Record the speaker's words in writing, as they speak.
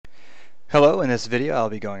Hello, in this video I'll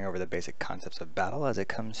be going over the basic concepts of battle as it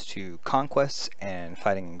comes to conquests and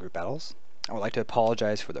fighting in group battles. I would like to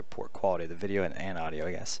apologize for the poor quality of the video and audio,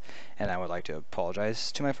 I guess, and I would like to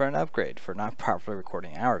apologize to my friend Upgrade for not properly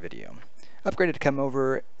recording our video. Upgrade had come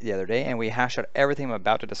over the other day and we hashed out everything I'm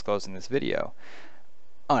about to disclose in this video.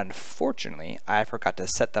 Unfortunately, I forgot to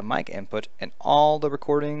set the mic input and all the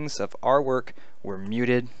recordings of our work were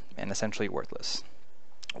muted and essentially worthless.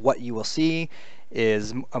 What you will see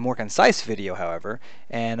is a more concise video, however,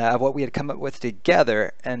 and of what we had come up with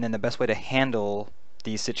together and then the best way to handle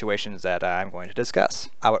these situations that I'm going to discuss.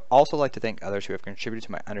 I would also like to thank others who have contributed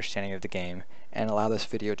to my understanding of the game and allow this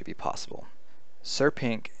video to be possible. Sir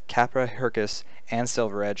Pink, Capra Hercus, and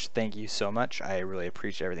Silver Edge, thank you so much. I really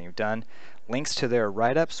appreciate everything you've done. Links to their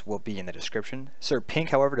write-ups will be in the description. Sir Pink,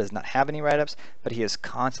 however, does not have any write-ups, but he is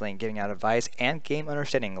constantly giving out advice and game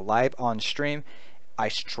understanding live on stream. I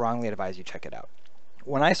strongly advise you check it out.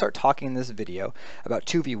 When I start talking in this video about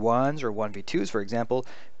 2v1s or 1v2s, for example,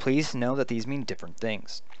 please know that these mean different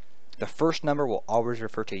things. The first number will always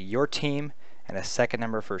refer to your team, and the second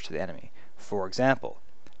number refers to the enemy. For example,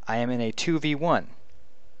 I am in a 2v1.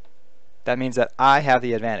 That means that I have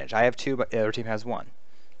the advantage. I have 2, but the other team has 1.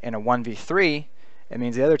 In a 1v3, it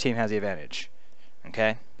means the other team has the advantage.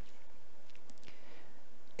 Okay?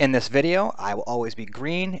 In this video, I will always be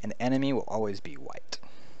green and the enemy will always be white.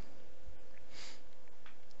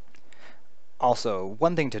 Also,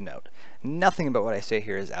 one thing to note, nothing about what I say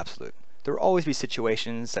here is absolute. There will always be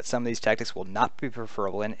situations that some of these tactics will not be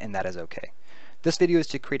preferable in, and that is okay. This video is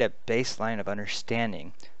to create a baseline of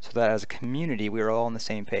understanding so that as a community we are all on the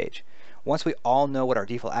same page. Once we all know what our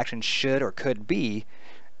default action should or could be,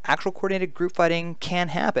 actual coordinated group fighting can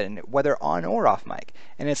happen, whether on or off mic,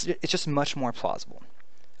 and it's just much more plausible.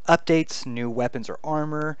 Updates, new weapons or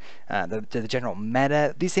armor, the general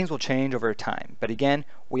meta, these things will change over time. But again,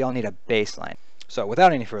 we all need a baseline. So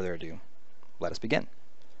without any further ado, let us begin.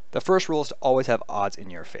 The first rule is to always have odds in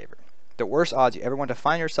your favor. The worst odds you ever want to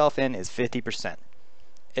find yourself in is 50%.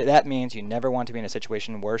 That means you never want to be in a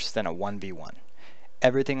situation worse than a 1v1.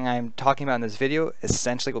 Everything I'm talking about in this video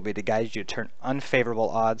essentially will be to guide you to turn unfavorable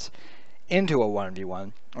odds into a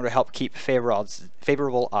 1v1 or to help keep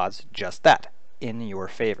favorable odds just that, in your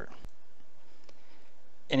favor.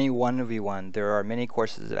 In a 1v1, there are many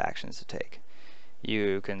courses of actions to take.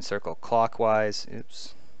 You can circle clockwise,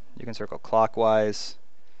 you can circle clockwise,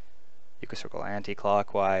 you can circle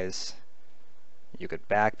anti-clockwise, you could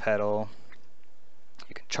backpedal,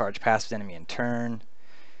 you can charge past the enemy and turn,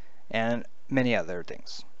 and many other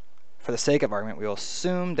things. For the sake of argument, we will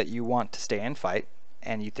assume that you want to stay and fight,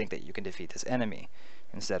 and you think that you can defeat this enemy,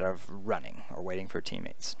 instead of running or waiting for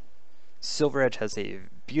teammates. Silver Edge has a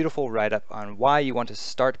beautiful write-up on why you want to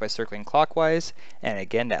start by circling clockwise, and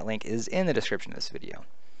again that link is in the description of this video.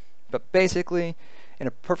 But basically, in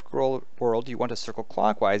a perfect world you want to circle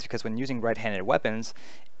clockwise because when using right-handed weapons,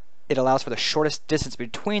 it allows for the shortest distance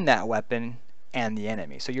between that weapon and the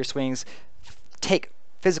enemy. So your swings take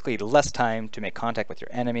physically less time to make contact with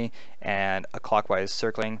your enemy, and a clockwise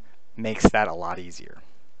circling makes that a lot easier.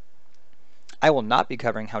 I will not be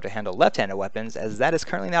covering how to handle left-handed weapons as that is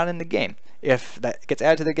currently not in the game. If that gets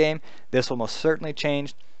added to the game, this will most certainly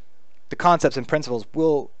change. The concepts and principles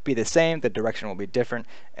will be the same, the direction will be different,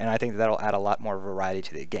 and I think that'll add a lot more variety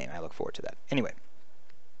to the game. I look forward to that. Anyway,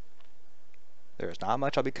 there is not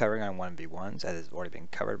much I'll be covering on 1v1s as it's already been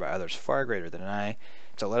covered by others far greater than I,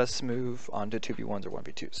 so let us move on to 2v1s or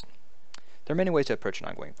 1v2s. There are many ways to approach an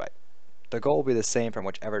ongoing fight. The goal will be the same from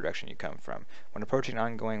whichever direction you come from. When approaching an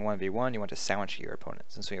ongoing 1v1, you want to sandwich your opponent.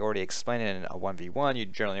 Since we already explained it in a 1v1, you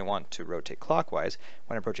generally want to rotate clockwise.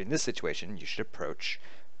 When approaching this situation, you should approach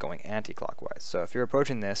going anti-clockwise. So if you're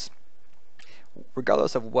approaching this,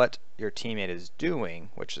 regardless of what your teammate is doing,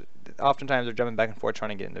 which oftentimes they're jumping back and forth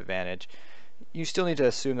trying to get an advantage, you still need to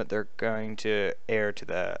assume that they're going to err to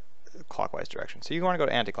the clockwise direction. So you want to go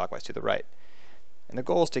to anti-clockwise to the right. And the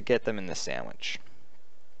goal is to get them in the sandwich.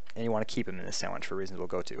 And you want to keep them in the sandwich for reasons we'll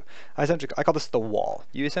go to. I call this the wall.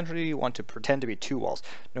 You essentially want to pretend to be two walls.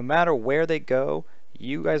 No matter where they go,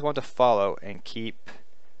 you guys want to follow and keep,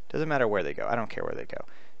 doesn't matter where they go, I don't care where they go.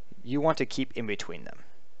 You want to keep in between them.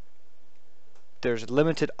 There's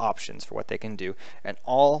limited options for what they can do, and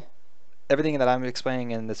everything that I'm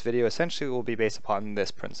explaining in this video essentially will be based upon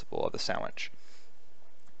this principle of the sandwich.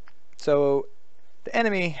 So the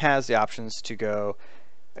enemy has the options to go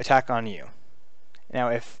attack on you. Now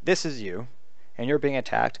if this is you and you're being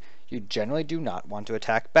attacked, you generally do not want to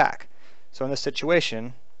attack back. So in this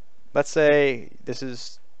situation, let's say this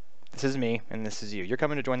is me and this is you. You're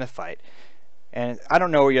coming to join the fight. and I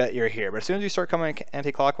don't know yet you're here, but as soon as you start coming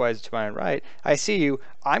anti-clockwise to my right, I see you,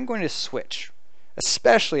 I'm going to switch.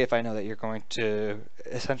 Especially if I know that you're going to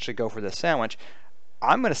essentially go for the sandwich,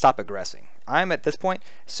 I'm going to stop aggressing. I'm at this point,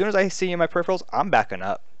 as soon as I see you in my peripherals, I'm backing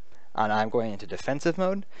up. And I'm going into defensive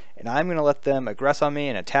mode, and I'm going to let them aggress on me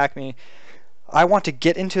and attack me. I want to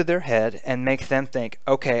get into their head and make them think,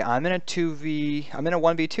 okay, I'm in a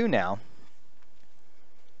 1v2 now,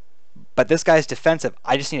 but this guy's defensive.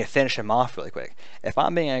 I just need to finish him off really quick. If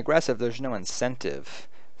I'm being aggressive, there's no incentive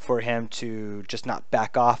for him to just not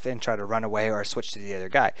back off and try to run away or switch to the other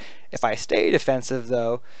guy. If I stay defensive,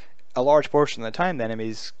 though, a large portion of the time, the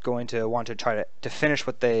enemy's going to want to try to finish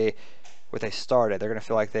what they started. They're going to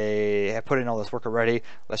feel like they have put in all this work already.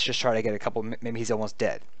 Let's just try to get a couple, maybe he's almost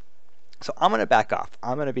dead. So I'm going to back off.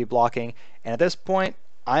 I'm going to be blocking, and at this point,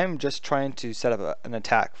 I'm just trying to set up an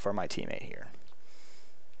attack for my teammate here.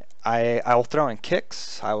 I will throw in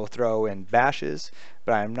kicks, I will throw in bashes,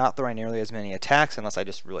 but I'm not throwing nearly as many attacks unless I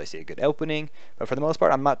just really see a good opening. But for the most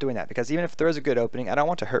part, I'm not doing that, because even if there is a good opening, I don't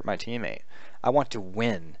want to hurt my teammate. I want to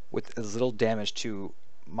win with as little damage to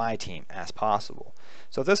my team as possible.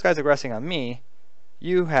 So if this guy's aggressing on me,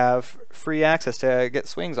 you have free access to get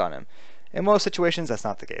swings on him. In most situations, that's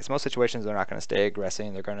not the case. Most situations, they're not going to stay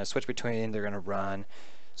aggressing. They're going to switch between, they're going to run,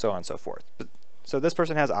 so on and so forth. So this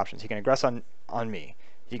person has options. He can aggress on me.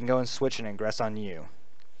 He can go and switch and aggress on you,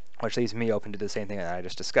 which leaves me open to the same thing that I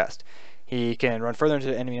just discussed. He can run further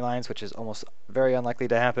into enemy lines, which is almost very unlikely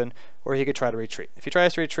to happen, or he could try to retreat. If he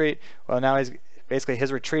tries to retreat, well, now he's basically,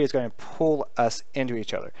 his retreat is going to pull us into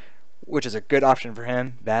each other, which is a good option for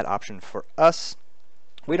him, bad option for us.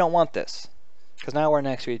 We don't want this, because now we're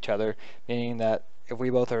next to each other, meaning that if we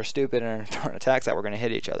both are stupid and are throwing attacks that we're going to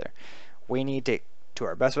hit each other. We need to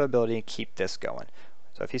our best of our ability, keep this going.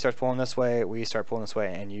 So if he starts pulling this way, we start pulling this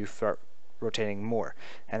way, and you start rotating more.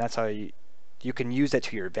 And that's how you can use that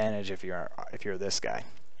to your advantage if you're this guy.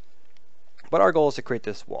 But our goal is to create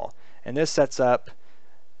this wall, and this sets up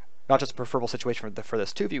not just a preferable situation for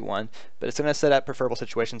this 2v1, but it's going to set up preferable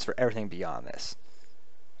situations for everything beyond this.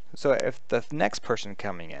 So if the next person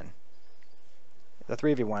coming in, the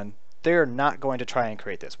 3v1, they're not going to try and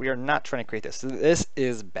create this. We are not trying to create this. This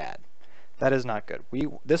is bad. That is not good.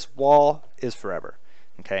 This wall is forever.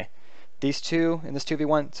 Okay, these two in this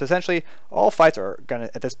 2v1. So essentially, all fights are gonna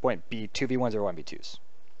at this point be 2v1s or 1v2s.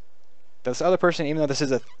 This other person, even though this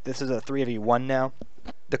is a 3v1 now,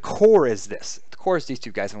 the core is this. The core is these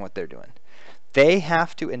two guys and what they're doing. They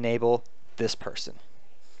have to enable this person.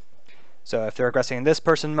 So if they're aggressing this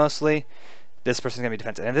person mostly, this person's gonna be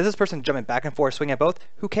defensive. And if this person jumping back and forth, swinging at both,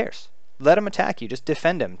 who cares? Let him attack you. Just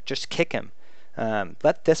defend him. Just kick him.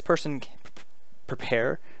 Let this person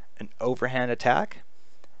prepare an overhand attack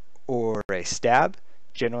or a stab,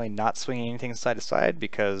 generally not swinging anything side to side,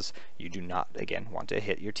 because you do not, again, want to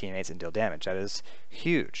hit your teammates and deal damage. That is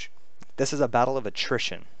huge. This is a battle of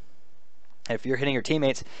attrition. If you're hitting your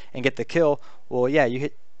teammates and get the kill, well, yeah,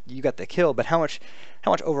 you got the kill, but how much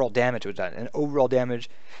overall damage was done? And overall damage,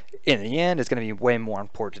 in the end, is going to be way more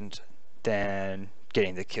important than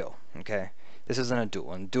getting the kill. Okay, this isn't a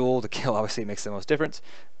duel. In duel, the kill obviously makes the most difference,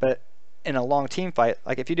 but in a long team fight,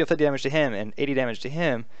 like if you do 50 damage to him and 80 damage to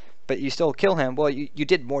him, but you still kill him, well, you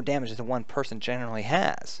did more damage than one person generally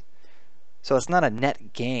has. So it's not a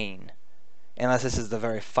net gain, unless this is the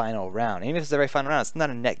very final round. Even if it's the very final round, it's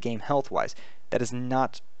not a net gain health-wise. That is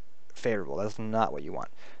not favorable. That's not what you want.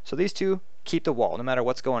 So these two keep the wall. No matter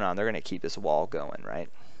what's going on, they're going to keep this wall going, right?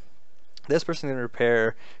 This person's going to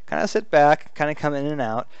prepare, kind of sit back, kind of come in and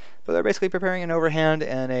out, but they're basically preparing an overhand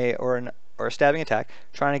and or a stabbing attack,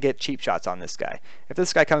 trying to get cheap shots on this guy. If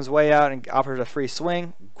this guy comes way out and offers a free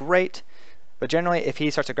swing, great. But generally, if he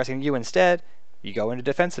starts aggressing you instead, you go into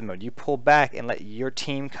defensive mode. You pull back and let your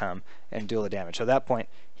team come and do all the damage. So at that point,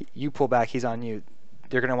 you pull back, he's on you.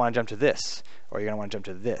 You're going to want to jump to this, or you're going to want to jump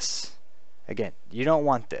to this. Again, you don't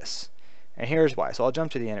want this. And here's why. So I'll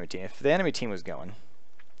jump to the enemy team. If the enemy team was going,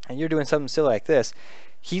 and you're doing something silly like this,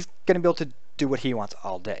 he's going to be able to do what he wants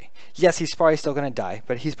all day. Yes, he's probably still going to die,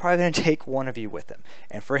 but he's probably going to take one of you with him.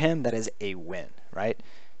 And for him, that is a win, right?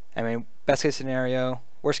 I mean, best case scenario,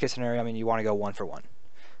 worst case scenario, I mean, you want to go 1 for 1.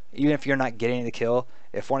 Even if you're not getting the kill,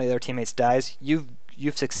 if one of the other teammates dies, you've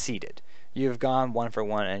succeeded. You've gone 1 for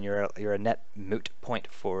 1, and you're a net moot point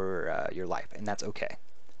for your life, and that's okay.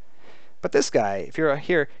 But this guy, if you're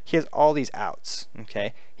here, he has all these outs.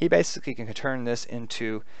 Okay, he basically can turn this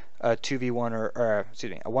into a 2v1 or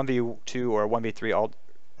excuse me, a 1v2 or a 1v3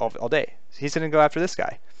 all day. So he's going to go after this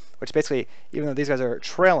guy, which basically, even though these guys are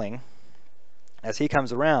trailing, as he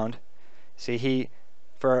comes around, see,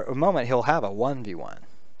 for a moment he'll have a 1v1.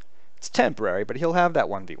 It's temporary, but he'll have that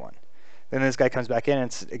 1v1. Then this guy comes back in, and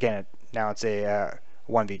it's, again, now it's a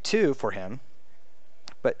 1v2 for him,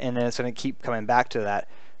 and then it's going to keep coming back to that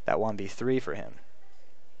 1v3 for him.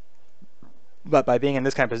 But by being in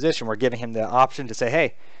this kind of position, we're giving him the option to say,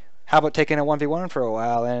 hey, how about taking a 1v1 for a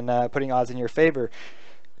while and putting odds in your favor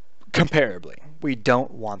comparably? We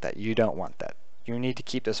don't want that. You don't want that. You need to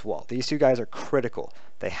keep this wall. These two guys are critical.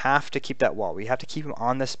 They have to keep that wall. We have to keep them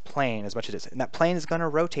on this plane as much as it is. And that plane is going to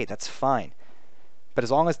rotate. That's fine. But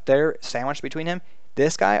as long as they're sandwiched between him,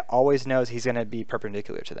 this guy always knows he's going to be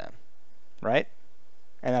perpendicular to them, right?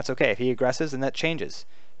 And that's okay. If he aggresses, then that changes.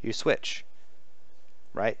 You switch,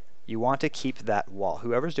 right? You want to keep that wall.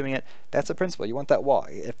 Whoever's doing it, that's the principle. You want that wall.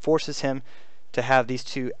 It forces him to have these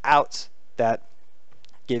two outs that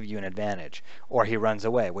give you an advantage. Or he runs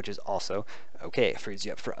away, which is also okay. It frees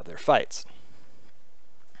you up for other fights.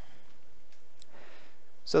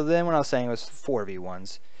 So then what I was saying was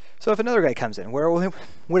 4v1s. So if another guy comes in, what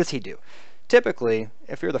does he do? Typically,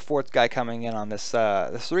 if you're the fourth guy coming in on this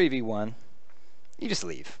 3v1, you just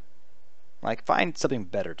leave. Like, find something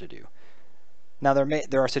better to do. Now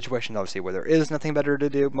there are situations obviously where there is nothing better to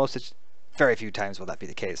do. Very few times will that be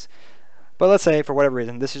the case. But let's say for whatever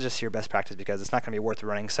reason this is just your best practice because it's not going to be worth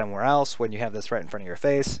running somewhere else when you have this right in front of your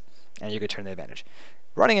face and you could turn the advantage.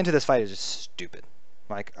 Running into this fight is just stupid.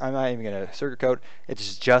 Like, I'm not even going to sugarcoat.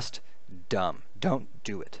 It's just dumb. Don't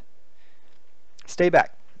do it. Stay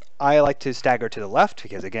back. I like to stagger to the left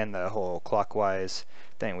because, again, the whole clockwise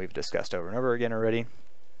thing we've discussed over and over again already.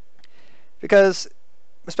 Because,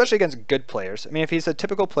 especially against good players, I mean, if he's a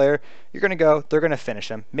typical player, you're going to go, they're going to finish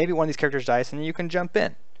him. Maybe one of these characters dies, and then you can jump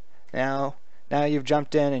in. Now you've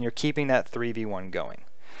jumped in, and you're keeping that 3v1 going.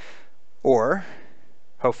 Or,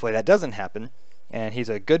 hopefully that doesn't happen, and he's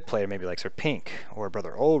a good player, maybe like Sir Pink or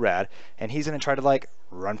Brother Olrad, and he's going to try to, like,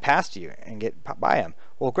 run past you and get by him.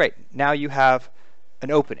 Well, great. Now you have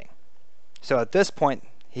an opening. So at this point,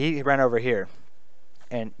 he ran over here,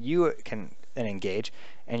 and you can then engage,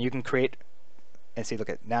 and you can create, and see, look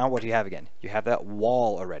at, now what do you have again? You have that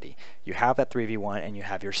wall already. You have that 3v1, and you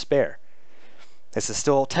have your spare. This is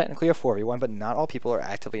still technically a 4v1, but not all people are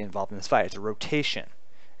actively involved in this fight. It's a rotation,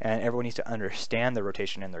 and everyone needs to understand the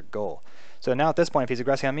rotation and their goal. So now at this point, if he's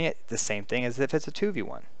aggressing on me, it's the same thing as if it's a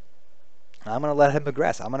 2v1. I'm going to let him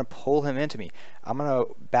aggress. I'm going to pull him into me. I'm going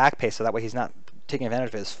to back pace so that way he's not taking advantage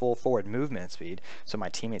of his full forward movement speed so my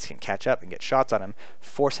teammates can catch up and get shots on him,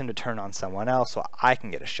 force him to turn on someone else so I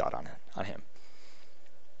can get a shot on him.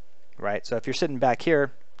 Right? So if you're sitting back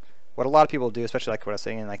here, what a lot of people do, especially like what I was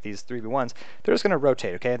saying in like these 3v1s, they're just going to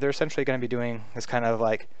rotate, okay? They're essentially going to be doing this kind of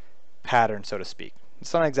like pattern, so to speak.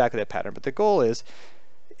 It's not exactly a pattern, but the goal is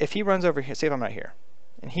if he runs over here, say if I'm not here,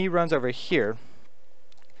 and he runs over here,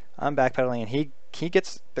 I'm backpedaling and he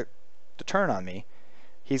gets the turn on me.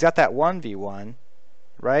 He's got that 1v1,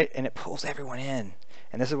 right? And it pulls everyone in.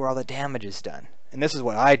 And this is where all the damage is done. And this is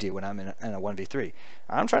what I do when I'm in a 1v3.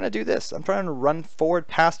 I'm trying to do this. I'm trying to run forward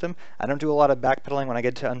past him. I don't do a lot of backpedaling when I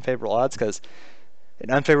get to unfavorable odds because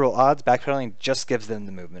in unfavorable odds, backpedaling just gives them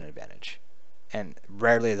the movement advantage. And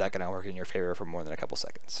rarely is that going to work in your favor for more than a couple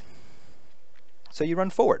seconds. So you run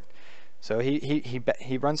forward. So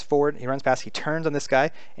he runs forward, he runs past, he turns on this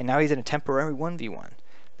guy, and now he's in a temporary 1v1.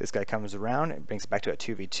 This guy comes around and brings it back to a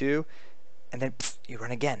 2v2, and then you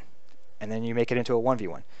run again. And then you make it into a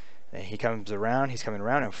 1v1. And he comes around, he's coming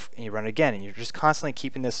around, and you run again. And you're just constantly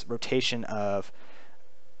keeping this rotation of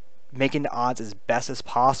making the odds as best as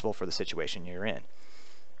possible for the situation you're in.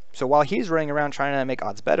 So while he's running around trying to make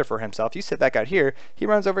odds better for himself, you sit back out here, he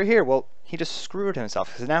runs over here. Well, he just screwed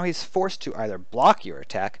himself, because now he's forced to either block your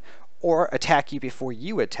attack or attack you before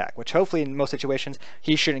you attack, which hopefully in most situations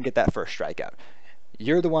he shouldn't get that first strikeout.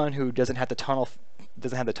 You're the one who doesn't have the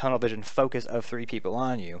tunnel vision focus of 3 people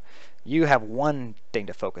on you. You have one thing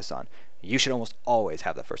to focus on. You should almost always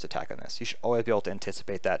have the first attack on this. You should always be able to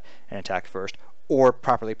anticipate that and attack first, or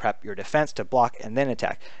properly prep your defense to block and then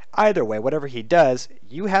attack. Either way, whatever he does,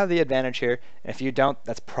 you have the advantage here, and if you don't,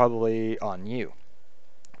 that's probably on you.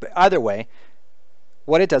 But either way,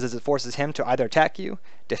 what it does is it forces him to either attack you,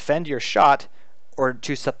 defend your shot, or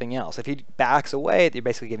choose something else. If he backs away, they're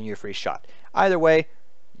basically giving you a free shot. Either way,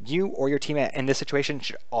 you or your teammate in this situation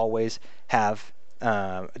should always have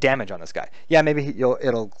damage on this guy. Yeah, maybe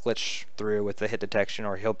it'll glitch through with the hit detection,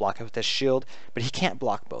 or he'll block it with his shield, but he can't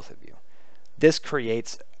block both of you. This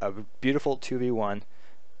creates a beautiful 2v1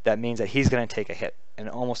 that means that he's going to take a hit in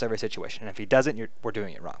almost every situation. And if he doesn't, we're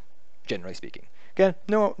doing it wrong, generally speaking. Again,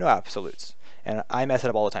 no absolutes. And I mess it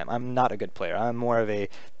up all the time. I'm not a good player. I'm more of a,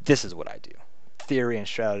 this is what I do. Theory and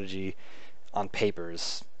strategy on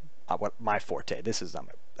papers, what my forte. This is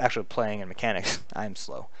actually playing and mechanics. I'm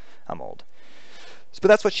slow. I'm old. But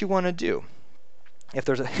that's what you want to do. If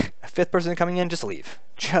there's a fifth person coming in, just leave.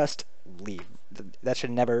 Just leave. That should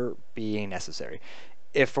never be necessary.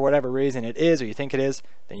 If for whatever reason it is, or you think it is,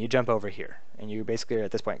 then you jump over here, and you basically are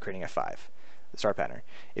at this point creating a 5, the start pattern.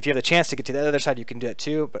 If you have the chance to get to the other side, you can do it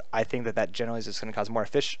too, but I think that generally is just going to cause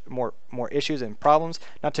more issues and problems.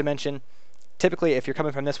 Not to mention, typically if you're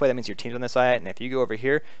coming from this way, that means your team's on this side, and if you go over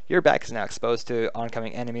here, your back is now exposed to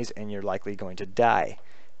oncoming enemies, and you're likely going to die.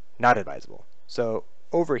 Not advisable. So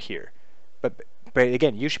over here. But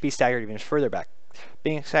again, you should be staggered even further back.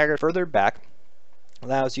 Being staggered further back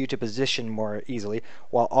allows you to position more easily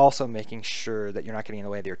while also making sure that you're not getting in the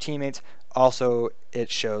way of your teammates. Also, it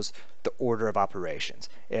shows the order of operations.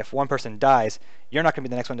 If one person dies, you're not going to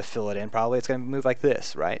be the next one to fill it in probably. It's going to move like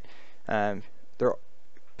this, right? Their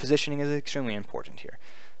positioning is extremely important here.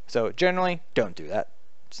 So generally, don't do that.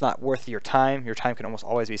 It's not worth your time. Your time can almost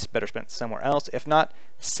always be better spent somewhere else. If not,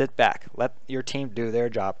 sit back. Let your team do their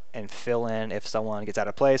job and fill in if someone gets out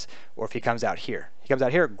of place or if he comes out here. He comes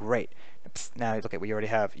out here, great. Now look at,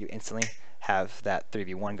 you instantly have that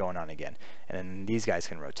 3v1 going on again. And then these guys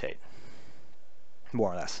can rotate,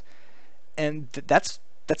 more or less. And that's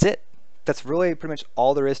it. That's really pretty much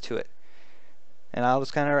all there is to it. And I'll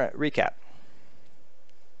just kind of recap.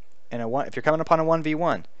 If you're coming upon a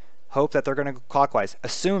 1v1, hope that they're going to go clockwise.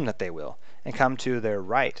 Assume that they will, and come to their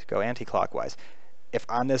right. Go anti-clockwise. If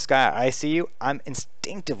I'm this guy, I see you, I'm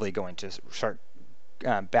instinctively going to start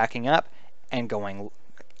backing up and going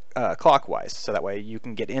clockwise, so that way you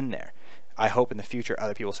can get in there. I hope in the future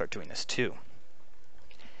other people start doing this too.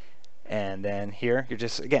 And then here, you're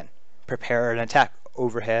just, again, prepare an attack,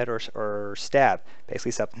 overhead or stab.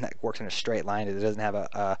 Basically something that works in a straight line. It doesn't have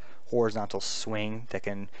a horizontal swing that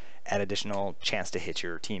can add additional chance to hit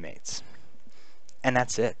your teammates. And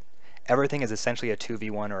that's it. Everything is essentially a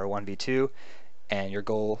 2v1 or a 1v2, and your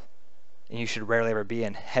goal, and you should rarely ever be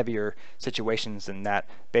in heavier situations than that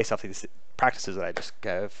based off these practices that I just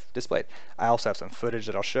have displayed. I also have some footage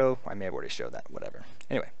that I'll show. I may have already showed that, whatever.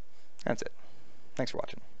 Anyway, that's it. Thanks for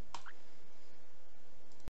watching.